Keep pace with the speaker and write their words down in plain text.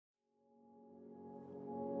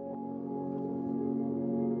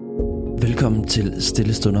Velkommen til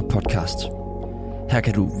Stillestunder podcast. Her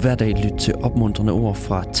kan du hver dag lytte til opmuntrende ord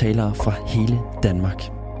fra talere fra hele Danmark.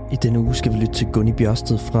 I denne uge skal vi lytte til Gunni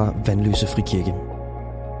Bjørsted fra Vandløse Frikirke.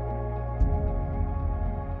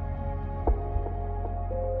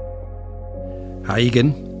 Hej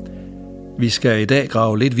igen. Vi skal i dag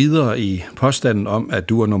grave lidt videre i påstanden om, at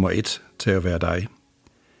du er nummer 1 til at være dig.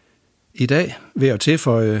 I dag vil jeg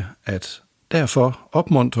tilføje, at derfor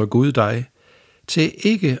opmuntrer Gud dig til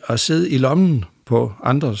ikke at sidde i lommen på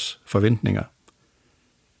andres forventninger.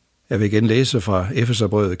 Jeg vil igen læse fra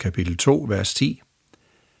Efeserbrevet kapitel 2, vers 10.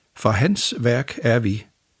 For hans værk er vi,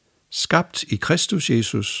 skabt i Kristus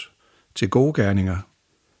Jesus til gode gerninger,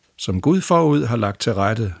 som Gud forud har lagt til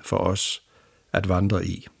rette for os at vandre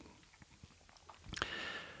i.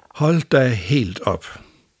 Hold dig helt op,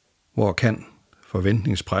 hvor kan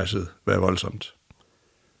forventningspresset være voldsomt.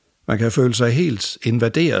 Man kan føle sig helt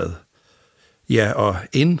invaderet, ja og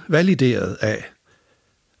invalideret af,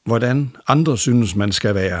 hvordan andre synes man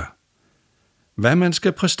skal være, hvad man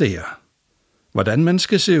skal præstere, hvordan man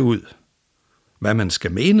skal se ud, hvad man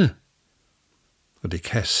skal mene, og det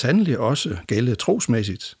kan sandelig også gælde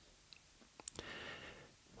trosmæssigt.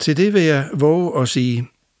 Til det vil jeg våge at sige,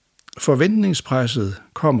 forventningspresset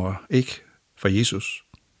kommer ikke fra Jesus.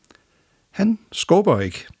 Han skubber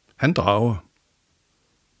ikke, han drager.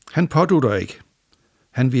 Han pådutter ikke,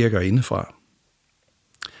 han virker indefra.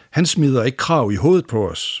 Han smider ikke krav i hovedet på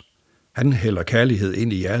os, han hælder kærlighed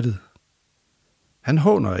ind i hjertet. Han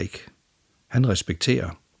håner ikke, han respekterer.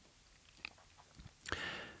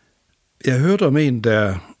 Jeg hørte om en,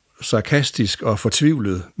 der sarkastisk og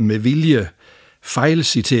fortvivlet med vilje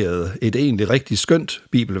fejlciterede et egentlig rigtig skønt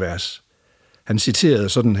bibelvers. Han citerede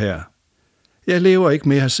sådan her: Jeg lever ikke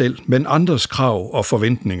mere selv, men andres krav og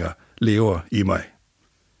forventninger lever i mig.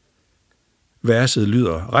 Verset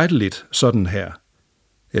lyder retteligt sådan her: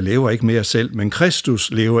 Jeg lever ikke mere selv, men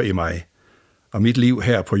Kristus lever i mig, og mit liv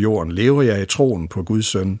her på jorden lever jeg i troen på Guds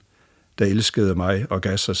søn, der elskede mig og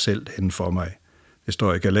gav sig selv hen for mig. Det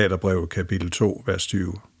står i Galaterbrevet kapitel 2, vers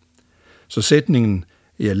 20. Så sætningen,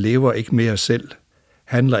 jeg lever ikke mere selv,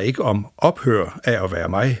 handler ikke om ophør af at være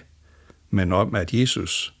mig, men om, at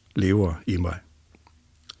Jesus lever i mig.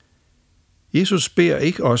 Jesus beder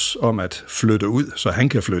ikke os om at flytte ud, så han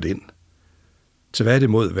kan flytte ind.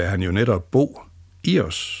 Tværtimod vil han jo netop bo i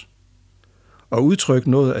os og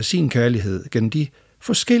udtrykke noget af sin kærlighed gennem de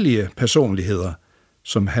forskellige personligheder,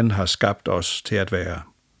 som han har skabt os til at være.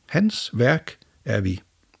 Hans værk er vi.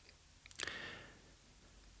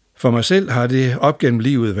 For mig selv har det op gennem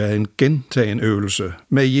livet været en gentagen øvelse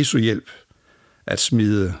med Jesu hjælp at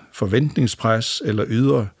smide forventningspres eller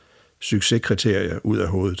ydre succeskriterier ud af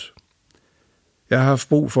hovedet. Jeg har haft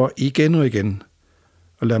brug for igen og igen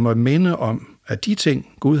at lade mig minde om, at de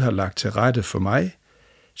ting, Gud har lagt til rette for mig,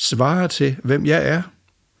 svarer til, hvem jeg er,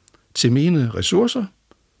 til mine ressourcer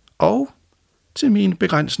og til mine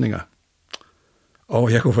begrænsninger.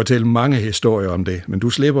 Og jeg kunne fortælle mange historier om det, men du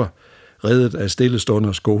slipper reddet af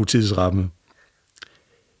Stillestunders gode tidsramme.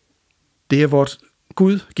 Det er vort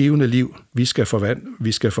gudgivende liv, vi skal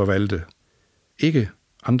forvalte, ikke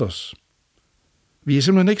andres. Vi er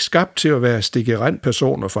simpelthen ikke skabt til at være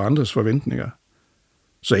stikkerendpersoner for andres forventninger.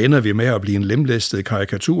 Så ender vi med at blive en lemlæstet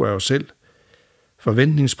karikatur af os selv.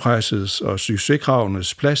 Forventningspressets og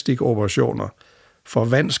succeskravenes plastikoperationer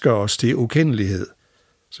forvansker os til ukendelighed,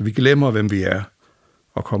 så vi glemmer, hvem vi er,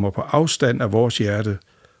 og kommer på afstand af vores hjerte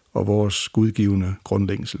og vores gudgivende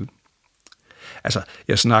grundlængsel. Altså,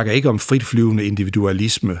 jeg snakker ikke om fritflyvende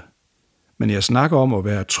individualisme, men jeg snakker om at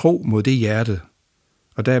være tro mod det hjerte,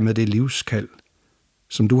 og dermed det livskald,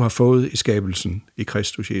 som du har fået i skabelsen i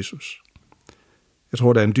Kristus Jesus. Jeg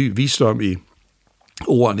tror, der er en dyb visdom i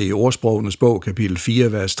ordene i Ordsprogenes bog, kapitel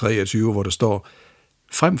 4, vers 23, hvor der står: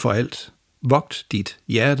 Frem for alt, vogt dit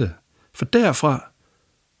hjerte, for derfra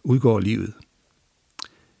udgår livet.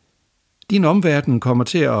 Din omverden kommer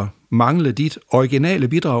til at mangle dit originale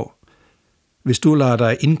bidrag, hvis du lader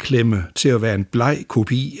dig indklemme til at være en bleg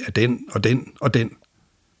kopi af den og den og den.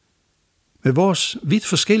 Med vores vidt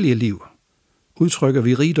forskellige liv udtrykker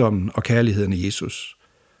vi rigdommen og kærligheden i Jesus,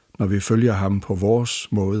 når vi følger ham på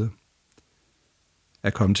vores måde.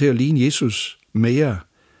 At komme til at ligne Jesus mere,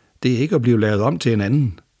 det er ikke at blive lavet om til en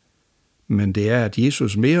anden, men det er, at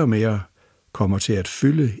Jesus mere og mere kommer til at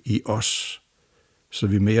fylde i os, så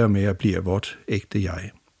vi mere og mere bliver vort ægte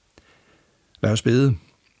jeg. Lad os bede.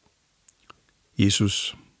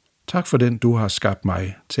 Jesus, tak for den, du har skabt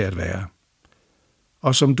mig til at være,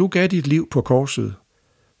 og som du gav dit liv på korset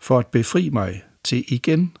for at befri mig til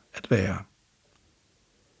igen at være.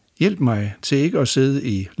 Hjælp mig til ikke at sidde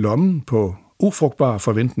i lommen på ufrugtbare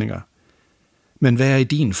forventninger, men være i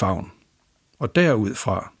din favn, og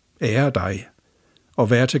derudfra ære dig og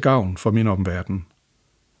være til gavn for min omverden.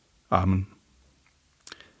 Amen.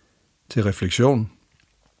 Til refleksion.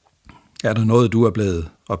 Er der noget, du er blevet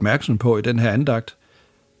opmærksom på i den her andagt,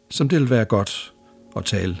 som det vil være godt at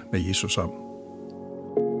tale med Jesus om?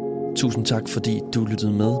 Tusind tak, fordi du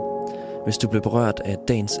lyttede med. Hvis du blev berørt af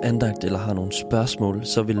dagens andagt eller har nogle spørgsmål,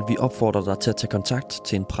 så vil vi opfordre dig til at tage kontakt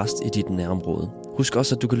til en præst i dit nærområde. Husk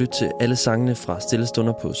også, at du kan lytte til alle sangene fra Stille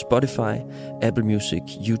Stunder på Spotify, Apple Music,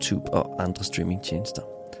 YouTube og andre streamingtjenester.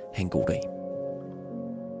 Ha' en god dag.